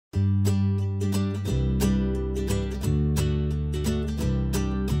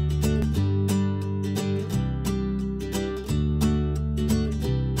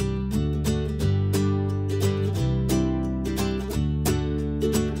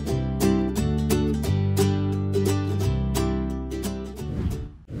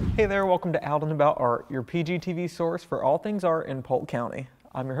Hey there, welcome to Out and About Art, your PGTV source for all things art in Polk County.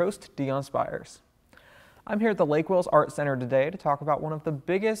 I'm your host, Dion Spires. I'm here at the Lake Wales Arts Center today to talk about one of the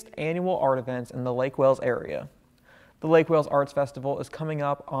biggest annual art events in the Lake Wales area. The Lake Wales Arts Festival is coming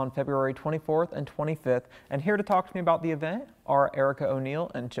up on February 24th and 25th, and here to talk to me about the event are Erica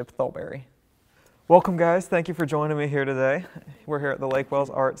O'Neill and Chip Thulberry. Welcome guys, thank you for joining me here today. We're here at the Lake Wales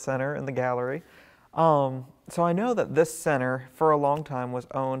Arts Center in the gallery. So I know that this center for a long time was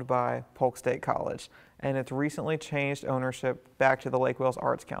owned by Polk State College, and it's recently changed ownership back to the Lake Wales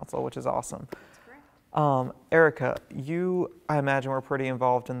Arts Council, which is awesome. Erica, you, I imagine, were pretty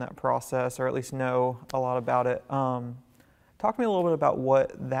involved in that process, or at least know a lot about it. Talk to me a little bit about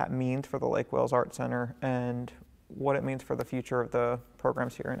what that means for the Lake Wales Arts Center and what it means for the future of the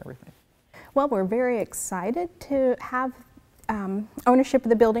programs here and everything. Well, we're very excited to have ownership of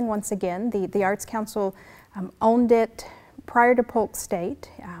the building once again. The Arts Council owned it prior to Polk State.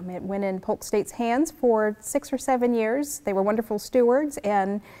 It went in Polk State's hands for 6 or 7 years. They were wonderful stewards,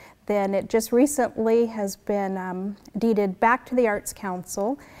 and then it just recently has been deeded back to the Arts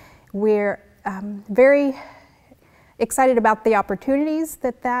Council. We're very excited about the opportunities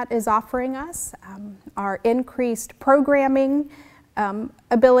that is offering us, our increased programming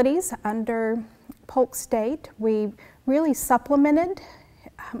abilities under Polk State. We really supplemented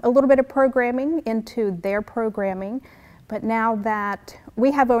a little bit of programming into their programming, but now that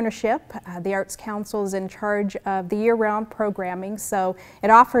we have ownership, the Arts Council is in charge of the year-round programming, so it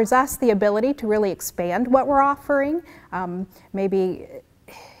offers us the ability to really expand what we're offering, maybe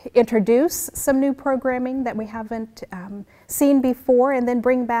introduce some new programming that we haven't seen before, and then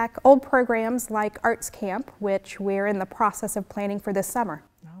bring back old programs like Arts Camp, which we're in the process of planning for this summer.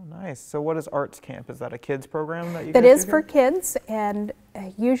 Nice. So what is Arts Camp? Is that a kids program that you That guys is do for here? kids, and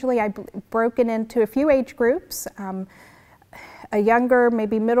usually I've broken into a few age groups, a younger,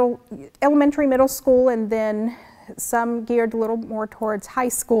 maybe elementary, middle school, and then some geared a little more towards high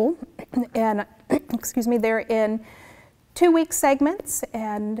school. And excuse me, they're in 2-week segments,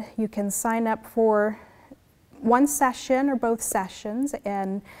 and you can sign up for one session or both sessions,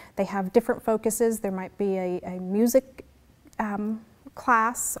 and they have different focuses. There might be a music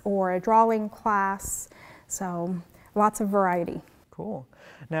class or a drawing class, so lots of variety. Cool.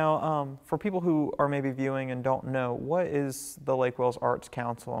 Now, for people who are maybe viewing and don't know, what is the Lake Wales Arts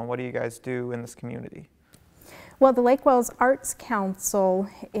Council and what do you guys do in this community? Well, the Lake Wales Arts Council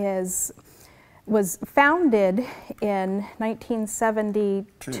was founded in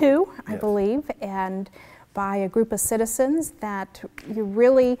 1972, I believe, and by a group of citizens that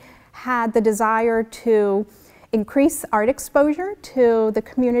really had the desire to increase art exposure to the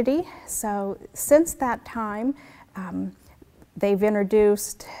community. So since that time, they've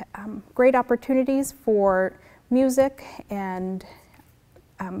introduced great opportunities for music and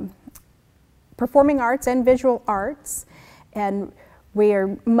performing arts and visual arts, and we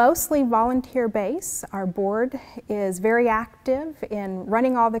are mostly volunteer-based. Our board is very active in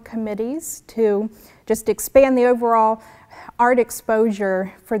running all the committees to just expand the overall art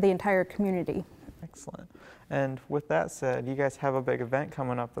exposure for the entire community. Excellent. And with that said, you guys have a big event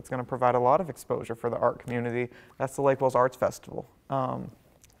coming up that's going to provide a lot of exposure for the art community. That's the Lake Wales Arts Festival.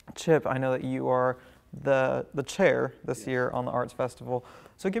 Chip, I know that you are the chair this year on the Arts Festival.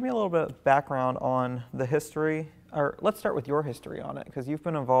 So give me a little bit of background on the history, or let's start with your history on it, because you've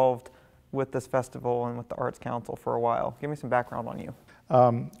been involved with this festival and with the Arts Council for a while. Give me some background on you.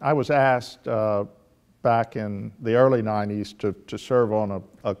 I was asked back in the early 90s to serve on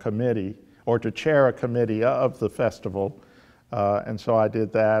a committee, or to chair a committee of the festival, and so I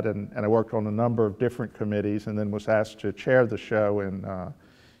did that, and I worked on a number of different committees, and then was asked to chair the show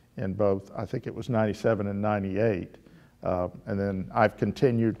in both, I think it was 97 and 98, and then I've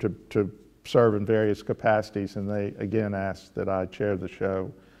continued to serve in various capacities, and they again asked that I chair the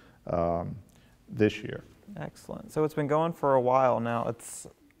show this year. Excellent. So it's been going for a while now. It's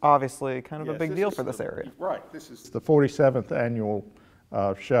obviously kind of a big deal for this area. Right. This is the 47th annual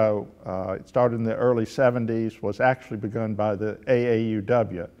show. It started in the early 70s, was actually begun by the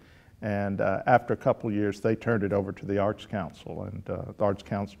AAUW, and after a couple of years they turned it over to the Arts Council, and the Arts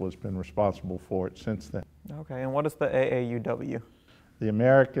Council has been responsible for it since then. Okay, and what is the AAUW? The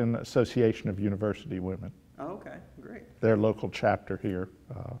American Association of University Women. Oh, okay, great. Their local chapter here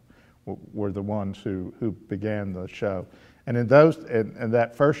were the ones who began the show. And in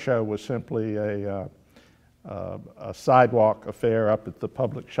that first show was simply a sidewalk affair up at the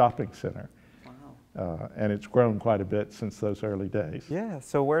public shopping center. Wow. And it's grown quite a bit since those early days. Yeah,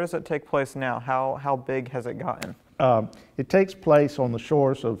 so where does it take place now? How big has it gotten? It takes place on the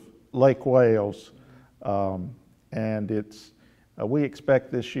shores of Lake Wales, and it's We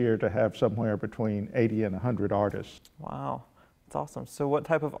expect this year to have somewhere between 80 and 100 artists. Wow, that's awesome. So what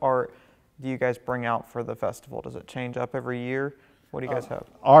type of art do you guys bring out for the festival? Does it change up every year? What do you guys have?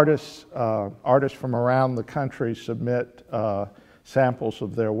 Artists from around the country submit samples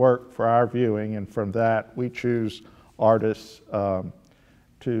of their work for our viewing, and from that we choose artists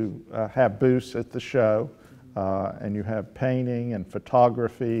to have booths at the show. And you have painting and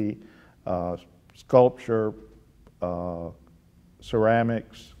photography, sculpture,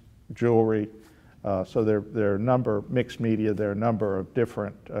 ceramics, jewelry. So there are a number, mixed media, there are a number of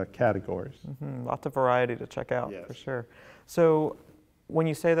different categories. Lots of variety to check out, yes, for sure. So when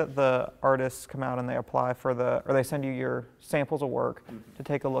you say that the artists come out and they apply for or they send you your samples of work to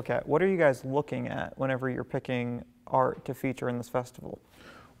take a look at, what are you guys looking at whenever you're picking art to feature in this festival?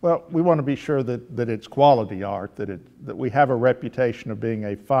 Well, we want to be sure that it's quality art, that we have a reputation of being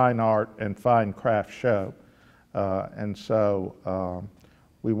a fine art and fine craft show. And so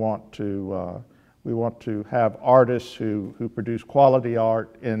we want to have artists who produce quality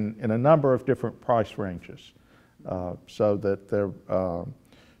art in a number of different price ranges, so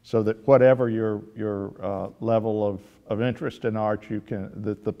that whatever your level of interest in art,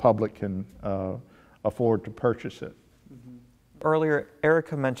 that the public can afford to purchase it. Earlier,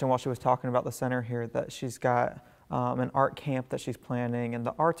 Erica mentioned while she was talking about the center here that she's got an art camp that she's planning, and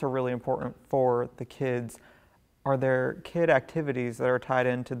the arts are really important for the kids. Are there kid activities that are tied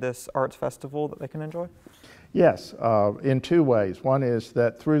into this arts festival that they can enjoy? Yes, in two ways. One is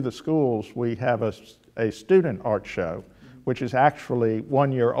that through the schools we have a student art show, which is actually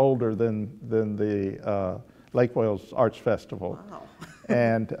 1 year older than the Lake Wales Arts Festival.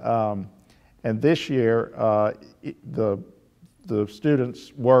 Wow. And this year the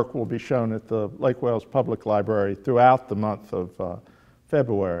students' work will be shown at the Lake Wales Public Library throughout the month of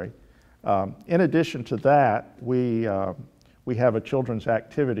February. In addition to that, we have a children's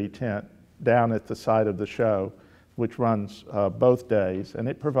activity tent down at the site of the show, which runs both days, and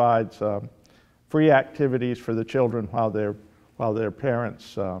it provides free activities for the children while their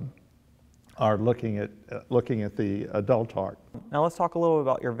parents are looking at the adult art. Now let's talk a little bit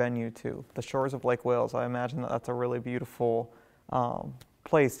about your venue too, the shores of Lake Wales. I imagine that that's a really beautiful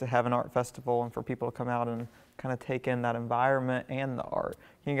place to have an art festival and for people to come out and kind of take in that environment and the art.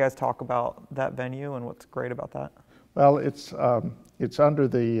 Can you guys talk about that venue and what's great about that? Well, it's under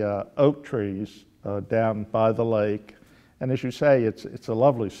the oak trees down by the lake, and as you say, it's a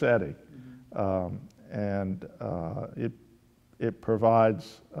lovely setting, and it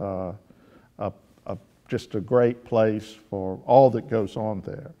provides just a great place for all that goes on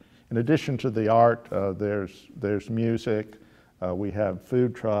there. In addition to the art, there's music. We have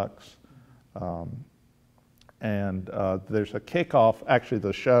food trucks, and there's a kickoff. Actually,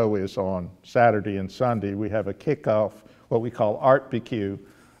 the show is on Saturday and Sunday. We have a kickoff, what we call Art BQ,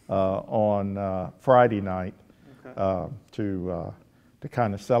 on Friday night, okay, to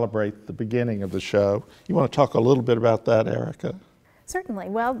kind of celebrate the beginning of the show. You want to talk a little bit about that, Erica? Certainly.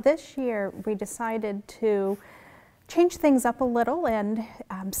 Well, this year we decided to change things up a little, and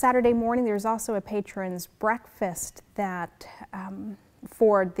Saturday morning there's also a patrons breakfast that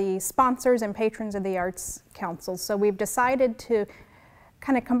for the sponsors and patrons of the Arts Council. So we've decided to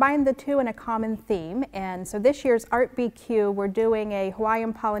kind of combine the two in a common theme, and so this year's Art BQ, we're doing a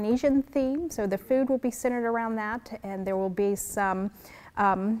Hawaiian Polynesian theme, so the food will be centered around that, and there will be some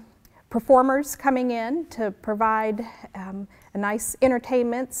performers coming in to provide a nice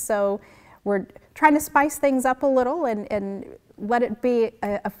entertainment. So we're trying to spice things up a little and let it be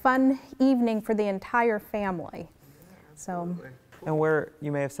a fun evening for the entire family. So. And where,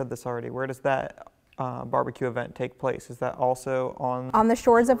 you may have said this already, where does that barbecue event take place? Is that also on the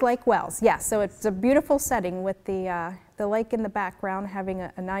shores of Lake Wales? Yes. So it's a beautiful setting with the lake in the background, having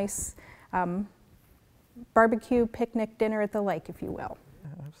a nice barbecue picnic dinner at the lake, if you will.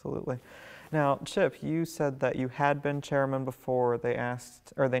 Absolutely. Now, Chip, you said that you had been chairman before. They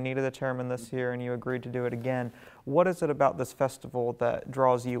asked, or they needed a chairman this year, and you agreed to do it again. What is it about this festival that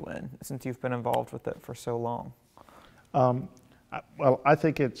draws you in, since you've been involved with it for so long? Well, I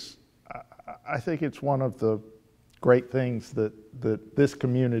think it's one of the great things that this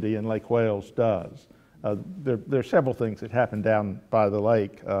community in Lake Wales does. There are several things that happen down by the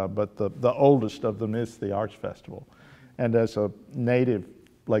lake, but the oldest of them is the Arts Festival. And as a native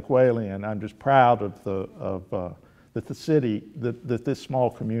Lake Walian, I'm just proud that the city, that this small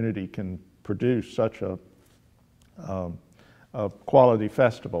community can produce such a quality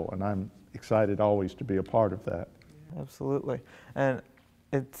festival, and I'm excited always to be a part of that. Absolutely. And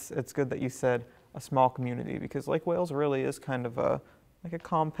it's good that you said a small community, because Lake Wales really is kind of like a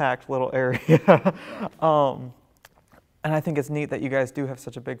compact little area. And I think it's neat that you guys do have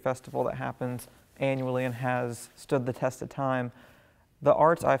such a big festival that happens annually and has stood the test of time. The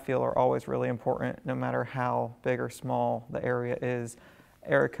arts, I feel, are always really important, no matter how big or small the area is.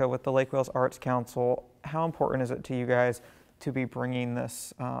 Erica, with the Lake Wales Arts Council, how important is it to you guys to be bringing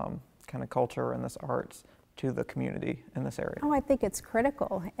this kind of culture and this arts to the community in this area? Oh, I think it's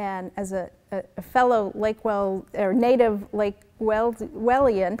critical. And as a fellow Lake Wales, or native Lake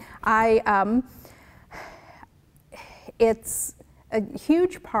Welsian, it's a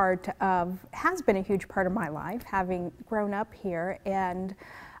huge part of, has been a huge part of my life, having grown up here. And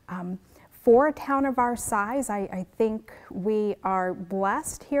for a town of our size, I think we are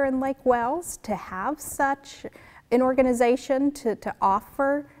blessed here in Lake Wales to have such an organization to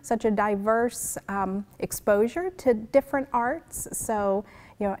offer such a diverse exposure to different arts. So,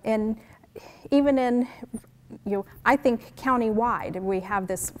 and even in, I think countywide, we have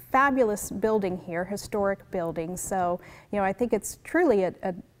this fabulous building here, historic building. So, I think it's truly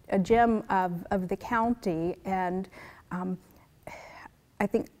a gem of the county, and I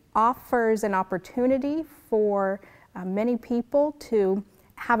think offers an opportunity for many people to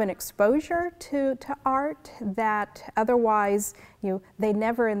have an exposure to art that otherwise, they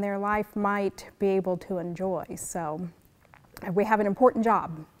never in their life might be able to enjoy. So we have an important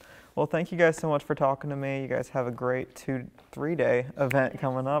job. Well, thank you guys so much for talking to me. You guys have a great 2-3 day event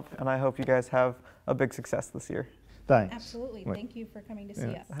coming up, and I hope you guys have a big success this year. Thanks. Absolutely. Thank you for coming to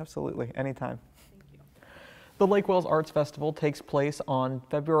see us. Absolutely. Anytime. The Lake Wales Arts Festival takes place on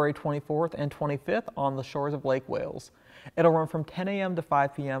February 24th and 25th on the shores of Lake Wales. It'll run from 10 a.m. to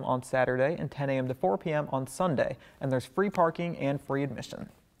 5 p.m. on Saturday and 10 a.m. to 4 p.m. on Sunday, and there's free parking and free admission.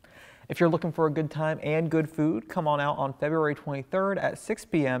 If you're looking for a good time and good food, come on out on February 23rd at 6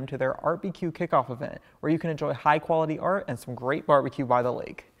 p.m. to their Art BQ kickoff event, where you can enjoy high-quality art and some great barbecue by the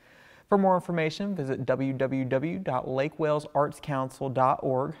lake. For more information, visit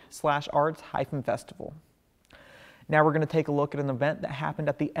www.lakewalesartscouncil.org/arts-festival. Now we're going to take a look at an event that happened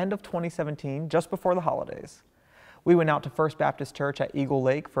at the end of 2017, just before the holidays. We went out to First Baptist Church at Eagle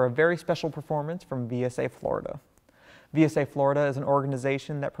Lake for a very special performance from VSA Florida. VSA Florida is an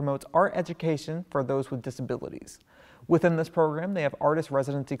organization that promotes art education for those with disabilities. Within this program, they have artist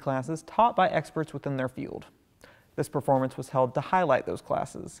residency classes taught by experts within their field. This performance was held to highlight those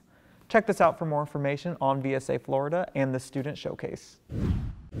classes. Check this out for more information on VSA Florida and the Student Showcase.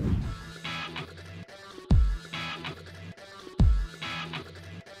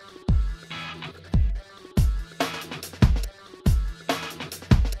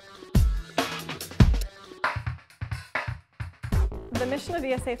 The mission of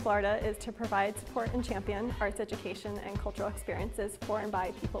VSA Florida is to provide support and champion arts education and cultural experiences for and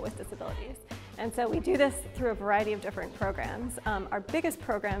by people with disabilities. And so we do this through a variety of different programs. Our biggest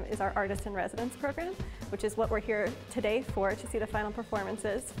program is our Artist in Residence program, which is what we're here today for, to see the final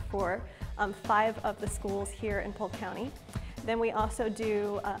performances for 5 of the schools here in Polk County. Then we also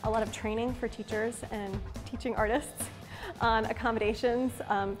do a lot of training for teachers and teaching artists on accommodations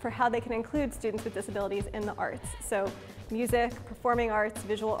for how they can include students with disabilities in the arts. So music, performing arts,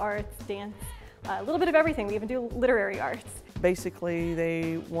 visual arts, dance, a little bit of everything. We even do literary arts. Basically,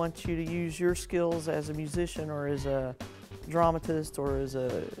 they want you to use your skills as a musician or as a dramatist or as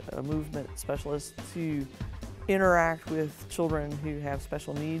a movement specialist to interact with children who have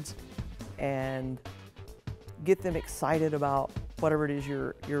special needs and get them excited about whatever it is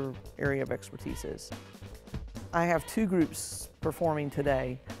your area of expertise is. I have 2 groups performing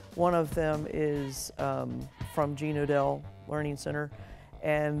today. One of them is from Gene Odell Learning Center,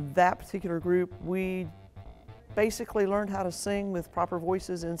 and that particular group, we basically learned how to sing with proper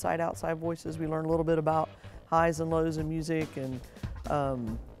voices, inside, outside voices. We learned a little bit about highs and lows in music, and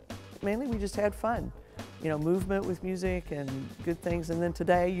mainly we just had fun. Movement with music and good things. And then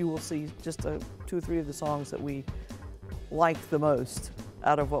today you will see just 2 or 3 of the songs that we liked the most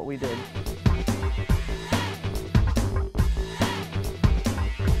out of what we did.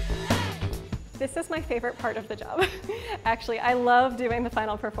 This is my favorite part of the job. Actually, I love doing the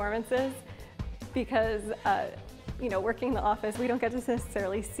final performances because, working in the office, we don't get to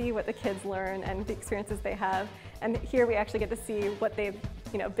necessarily see what the kids learn and the experiences they have. And here we actually get to see what they've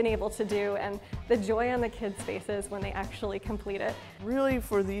been able to do and the joy on the kids' faces when they actually complete it. Really,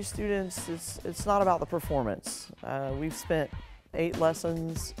 for these students, it's not about the performance. We've spent 8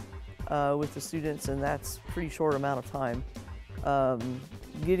 lessons with the students, and that's a pretty short amount of time.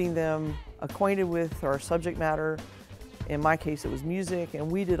 Getting them acquainted with our subject matter. In my case, it was music,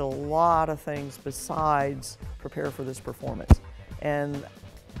 and we did a lot of things besides prepare for this performance. And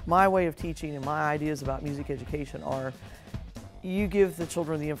my way of teaching and my ideas about music education are, you give the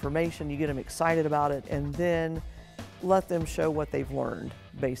children the information, you get them excited about it, and then let them show what they've learned,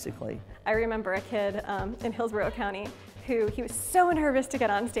 basically. I remember a kid in Hillsborough County who he was so nervous to get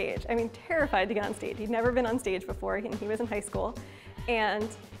on stage. I mean, terrified to get on stage. He'd never been on stage before, and he was in high school. And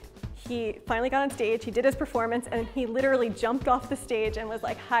he finally got on stage, he did his performance, and he literally jumped off the stage and was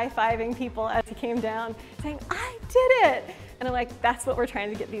like high-fiving people as he came down, saying, "I did it!" And I'm like, that's what we're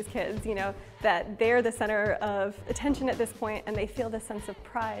trying to get these kids, you know, that they're the center of attention at this point, and they feel this sense of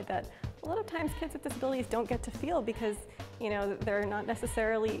pride that a lot of times kids with disabilities don't get to feel because, you know, they're not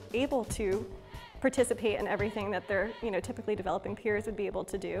necessarily able to participate in everything that their, you know, typically developing peers would be able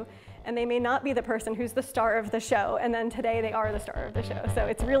to do. And they may not be the person who's the star of the show, and then today they are the star of the show. So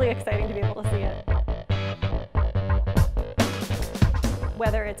it's really exciting to be able to see it.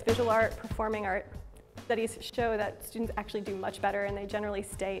 Whether it's visual art, performing art, studies show that students actually do much better and they generally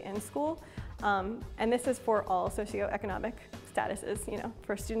stay in school. And this is for all socioeconomic statuses, you know,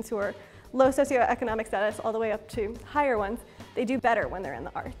 for students who are low socioeconomic status all the way up to higher ones, they do better when they're in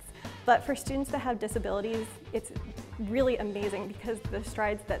the arts. But for students that have disabilities, it's really amazing because the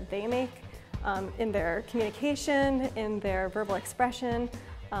strides that they make in their communication, in their verbal expression,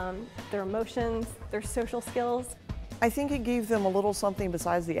 their emotions, their social skills. I think it gave them a little something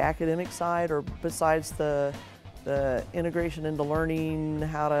besides the academic side or besides the integration into learning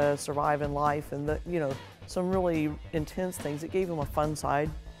how to survive in life and you know, some really intense things. It gave them a fun side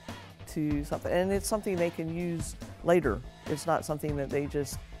to something, and it's something they can use later. It's not something that they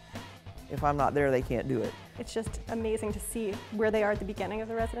just, if I'm not there, they can't do it. It's just amazing to see where they are at the beginning of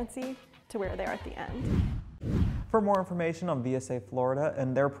the residency to where they are at the end. For more information on VSA Florida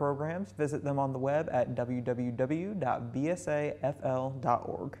and their programs, visit them on the web at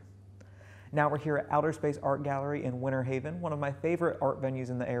www.vsafl.org. Now we're here at Outer Space Art Gallery in Winter Haven, one of my favorite art venues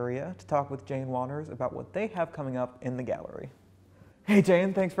in the area, to talk with Jane Waters about what they have coming up in the gallery. Hey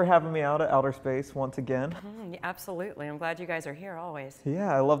Jane, thanks for having me out at Outer Space once again. Yeah, absolutely. I'm glad you guys are here always.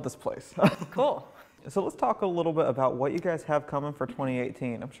 Yeah, I love this place. Cool. So let's talk a little bit about what you guys have coming for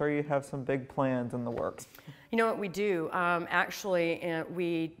 2018. I'm sure you have some big plans in the works. You know what we do? Actually,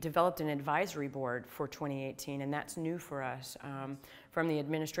 we developed an advisory board for 2018, and that's new for us. From the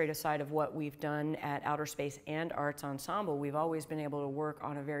administrative side of what we've done at Outer Space and Arts Ensemble, we've always been able to work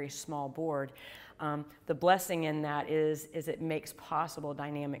on a very small board. The blessing in that is it makes possible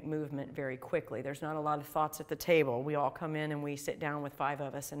dynamic movement very quickly. There's not a lot of thoughts at the table. We all come in and we sit down with 5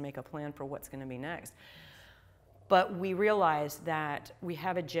 of us and make a plan for what's going to be next. But we realize that we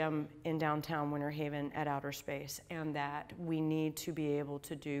have a gem in downtown Winter Haven at Outer Space, and that we need to be able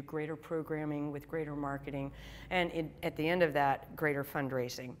to do greater programming with greater marketing, and at the end of that, greater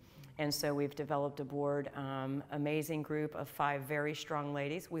fundraising. And so we've developed a board, amazing group of 5 very strong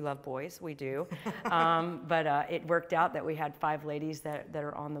ladies. We love boys, we do. But it worked out that we had 5 ladies that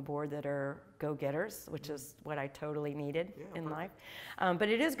are on the board that are go-getters, which is what I totally needed in life. But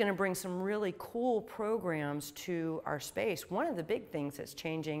it is going to bring some really cool programs to our space. One of the big things that's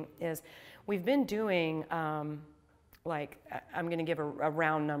changing is we've been doing, like, I'm going to give a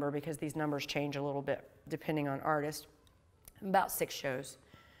round number because these numbers change a little bit depending on artist, about 6 shows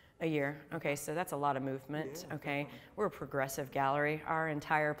a year. Okay, so that's a lot of movement. Okay, we're a progressive gallery. Our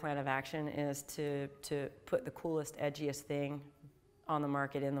entire plan of action is to put the coolest, edgiest thing on the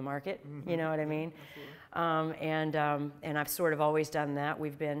market in the market. You know what I mean? And I've sort of always done that.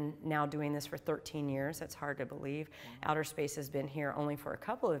 We've been now doing this for 13 years. That's hard to believe. Outer Space has been here only for a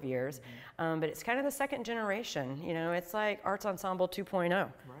couple of years, but it's kind of the second generation. You know, it's like Arts Ensemble 2.0.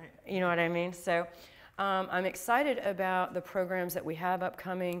 Right. You know what I mean? So. I'm excited about the programs that we have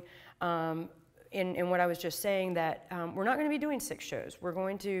upcoming. In what I was just saying, that we're not going to be doing 6 shows. We're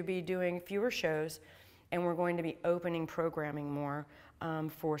going to be doing fewer shows, and we're going to be opening programming more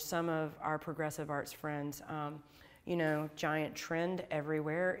for some of our progressive arts friends. You know, giant trend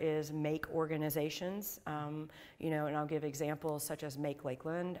everywhere is make organizations. You know, and I'll give examples such as Make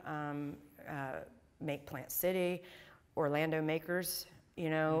Lakeland, Make Plant City, Orlando Makers.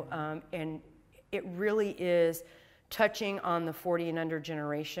 You know, and it really is touching on the 40 and under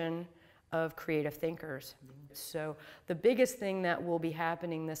generation of creative thinkers. So the biggest thing that will be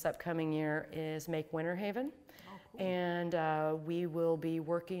happening this upcoming year is Make Winter Haven. And we will be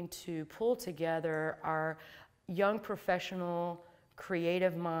working to pull together our young professional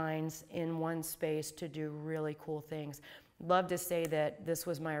creative minds in one space to do really cool things. Love to say that this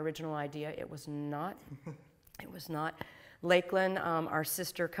was my original idea. It was not. It was not. Lakeland, our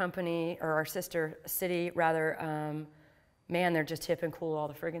sister company, or our sister city, rather, man, they're just hip and cool all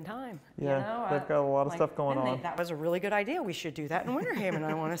the friggin' time. Yeah, you know? they've got a lot of stuff going on. That was a really good idea. We should do that in Winter Haven.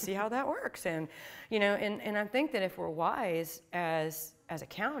 I want to see how that works. And, you know, and I think that if we're wise as a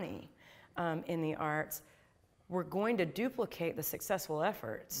county in the arts, we're going to duplicate the successful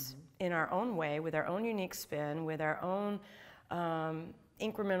efforts in our own way, with our own unique spin, with our own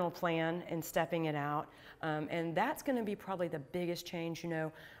incremental plan and stepping it out. And that's going to be probably the biggest change. You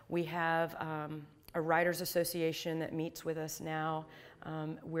know, we have a writers association that meets with us now.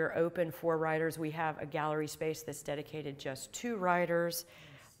 We're open for writers. We have a gallery space that's dedicated just to writers.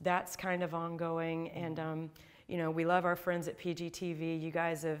 That's kind of ongoing. And you know, we love our friends at PGTV. You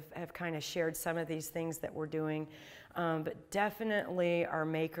guys have kind of shared some of these things that we're doing. But definitely our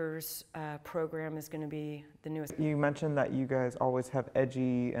Makers program is going to be the newest. You mentioned that you guys always have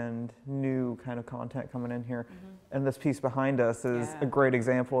edgy and new kind of content coming in here. And this piece behind us is a great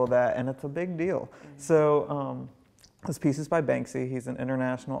example of that, and it's a big deal. So this piece is by Banksy. He's an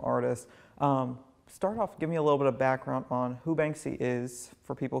international artist. Start off, give me a little bit of background on who Banksy is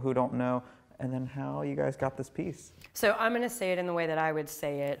for people who don't know, and then how you guys got this piece. So I'm going to say it in the way that I would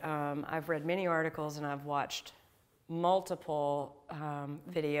say it. I've read many articles and I've watched multiple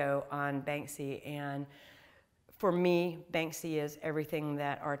video on Banksy, and for me, Banksy is everything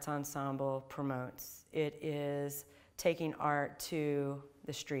that Arts Ensemble promotes. It is taking art to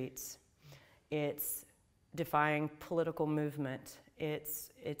the streets. It's defying political movement. It's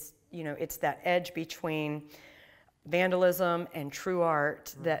you know, it's that edge between vandalism and true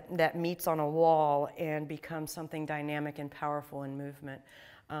art that meets on a wall and becomes something dynamic and powerful in movement.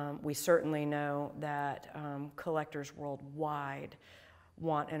 We certainly know that collectors worldwide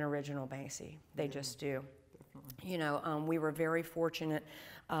want an original Banksy. They just do. You know, we were very fortunate.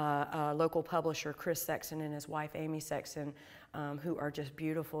 A local publisher, Chris Sexton, and his wife, Amy Sexton, who are just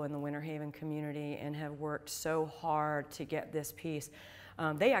beautiful in the Winter Haven community and have worked so hard to get this piece.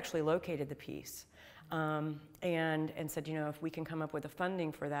 They actually located the piece. And said, you know, if we can come up with the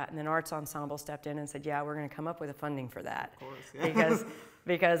funding for that. And then Arts Ensemble stepped in and said, yeah, we're going to come up with the funding for that. Of course, yeah.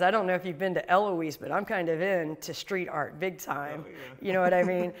 because I don't know if you've been to Eloise, but I'm kind of into street art big time. Oh, yeah. You know what I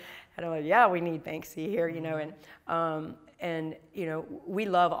mean? And I'm like, yeah, we need Banksy here, you know. And you know, we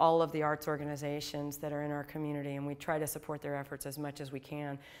love all of the arts organizations that are in our community, and we try to support their efforts as much as we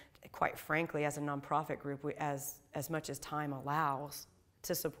can. Quite frankly, as a nonprofit group, as much as time allows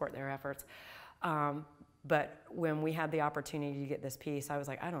to support their efforts. But when we had the opportunity to get this piece, I was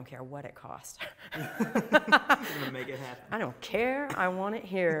like, I don't care what it costs. I'm gonna make it happen. I don't care. I want it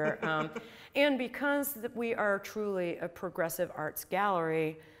here. And because we are truly a progressive arts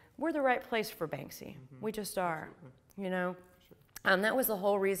gallery, we're the right place for Banksy. We just are. You know. And that was the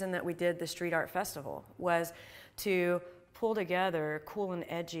whole reason that we did the Street Art Festival, was to pull together cool and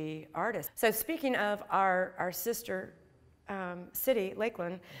edgy artists. So speaking of our sister city,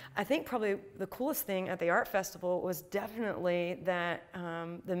 Lakeland, I think probably the coolest thing at the art festival was definitely that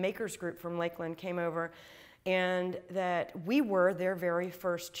the Makers group from Lakeland came over, and that we were their very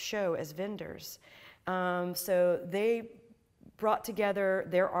first show as vendors. So they brought together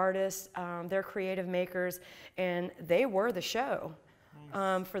their artists, their creative makers, and they were the show.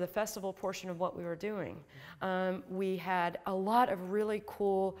 For the festival portion of what we were doing. We had a lot of really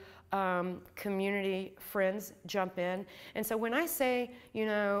cool community friends jump in. And so when I say, you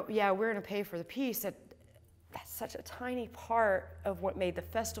know, yeah, we're going to pay for the piece, that's such a tiny part of what made the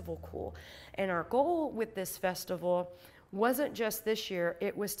festival cool. And our goal with this festival wasn't just this year,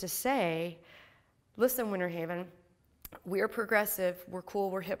 it was to say, listen, Winter Haven, we're progressive, we're cool,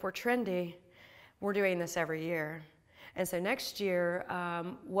 we're hip, we're trendy, we're doing this every year. And so next year,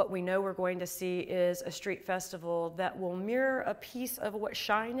 what we know we're going to see is a street festival that will mirror a piece of what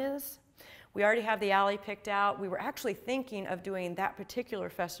Shine is. We already have the alley picked out. We were actually thinking of doing that particular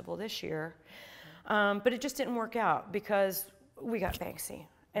festival this year, but it just didn't work out because we got Banksy.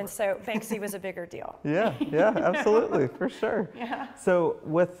 And so Banksy was a bigger deal. Yeah, absolutely, for sure. Yeah. So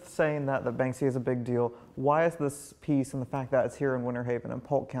with saying that Banksy is a big deal, why is this piece and the fact that it's here in Winter Haven and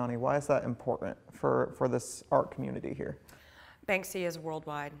Polk County, why is that important for this art community here? Banksy is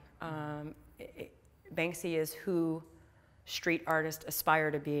worldwide. Banksy is who street artists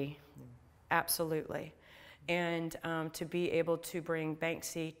aspire to be, absolutely. And to be able to bring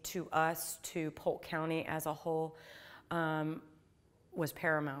Banksy to us, to Polk County as a whole, was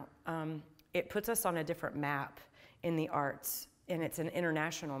paramount. It puts us on a different map in the arts, and it's an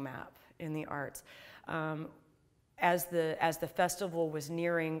international map in the arts. As the festival was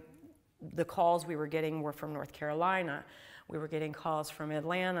nearing, the calls we were getting were from North Carolina. We were getting calls from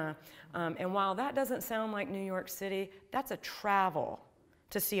Atlanta. And while that doesn't sound like New York City, that's a travel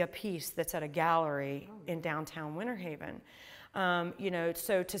to see a piece that's at a gallery in downtown Winter Haven. You know,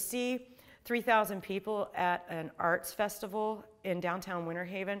 so to see 3,000 people at an arts festival in downtown Winter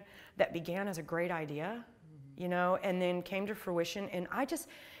Haven that began as a great idea you know, and then came to fruition. And I just,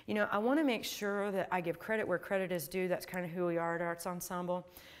 you know, I want to make sure that I give credit where credit is due. That's kind of who we are at Arts Ensemble.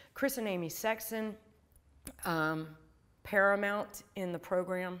 Chris and Amy Sexton, paramount in the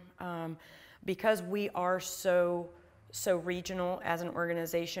program, because we are so regional as an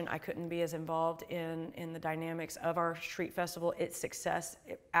organization. I couldn't be as involved in the dynamics of our street festival. Its success,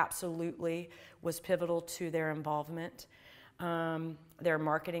 it absolutely was pivotal to their involvement. Their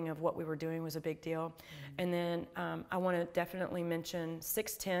marketing of what we were doing was a big deal. Mm-hmm. And then I want to definitely mention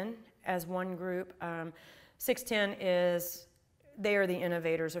 610 as one group. 610 is, they are the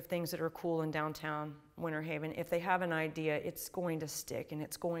innovators of things that are cool in downtown Winter Haven. If they have an idea, it's going to stick and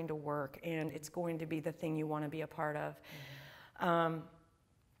it's going to work and it's going to be the thing you want to be a part of. Mm-hmm.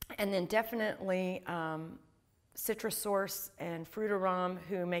 And then definitely Citrus Source and Fruitarom,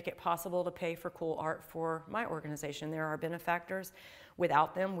 who make it possible to pay for cool art for my organization. They're our benefactors.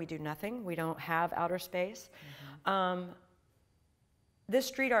 Without them, we do nothing. We don't have outer space. Mm-hmm. This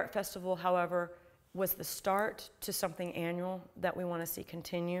street art festival, however, was the start to something annual that we want to see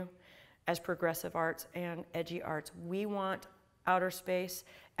continue as progressive arts and edgy arts. We want outer space,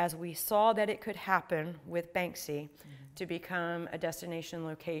 as we saw that it could happen with Banksy, mm-hmm. to become a destination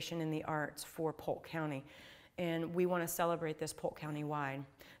location in the arts for Polk County. And we want to celebrate this Polk County wide.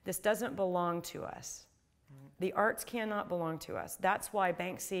 This doesn't belong to us. The arts cannot belong to us. That's why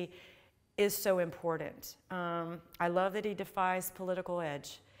Banksy is so important. I love that he defies political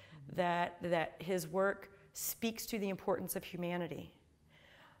edge, that his work speaks to the importance of humanity,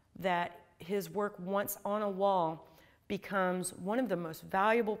 that his work once on a wall becomes one of the most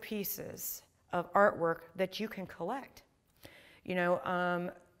valuable pieces of artwork that you can collect. You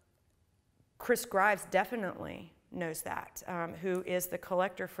know, Chris Grives definitely knows that, who is the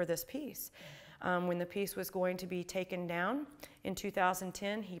collector for this piece. When the piece was going to be taken down in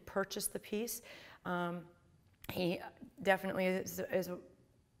 2010, he purchased the piece. He definitely is a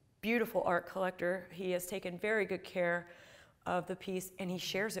beautiful art collector. He has taken very good care of the piece, and he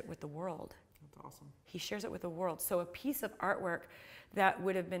shares it with the world. That's awesome. He shares it with the world. So a piece of artwork that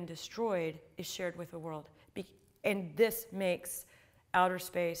would have been destroyed is shared with the world. And this makes outer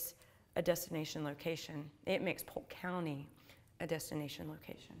space a destination location. It makes Polk County a destination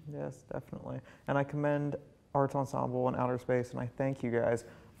location. Yes, definitely. And I commend Arts Ensemble and Outer Space, and I thank you guys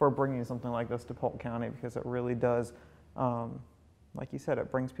for bringing something like this to Polk County, because it really does, like you said, it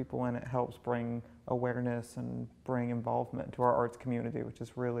brings people in, it helps bring awareness and bring involvement to our arts community, which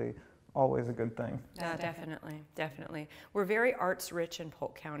is really always a good thing. Definitely, definitely. We're very arts rich in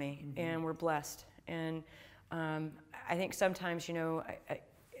Polk County, mm-hmm. and we're blessed. And I think sometimes, you know,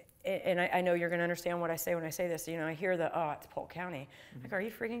 I know you're going to understand what I say when I say this. You know, I hear it's Polk County. Mm-hmm. Like, are you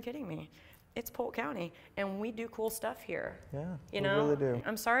freaking kidding me? It's Polk County, and we do cool stuff here. Yeah, you we know, really do.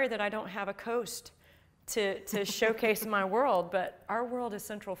 I'm sorry that I don't have a coast to showcase my world, but our world is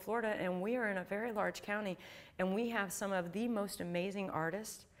Central Florida, and we are in a very large county, and we have some of the most amazing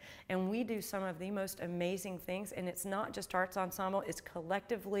artists, and we do some of the most amazing things, and it's not just Arts Ensemble, it's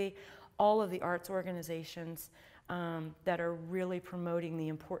collectively all of the arts organizations that are really promoting the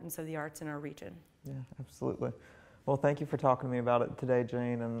importance of the arts in our region. Yeah, absolutely. Well, thank you for talking to me about it today,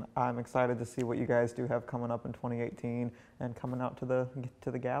 Jane, and I'm excited to see what you guys do have coming up in 2018 and coming out to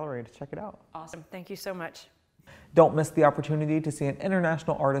the gallery to check it out. Awesome. Thank you so much. Don't miss the opportunity to see an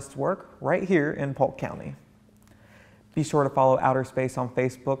international artist's work right here in Polk County. Be sure to follow Outer Space on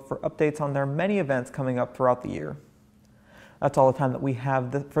Facebook for updates on their many events coming up throughout the year. That's all the time that we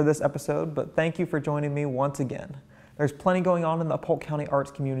have for this episode, but thank you for joining me once again. There's plenty going on in the Polk County arts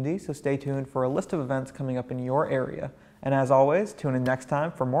community, so stay tuned for a list of events coming up in your area. And as always, tune in next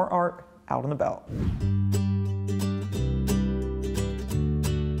time for more art out and about.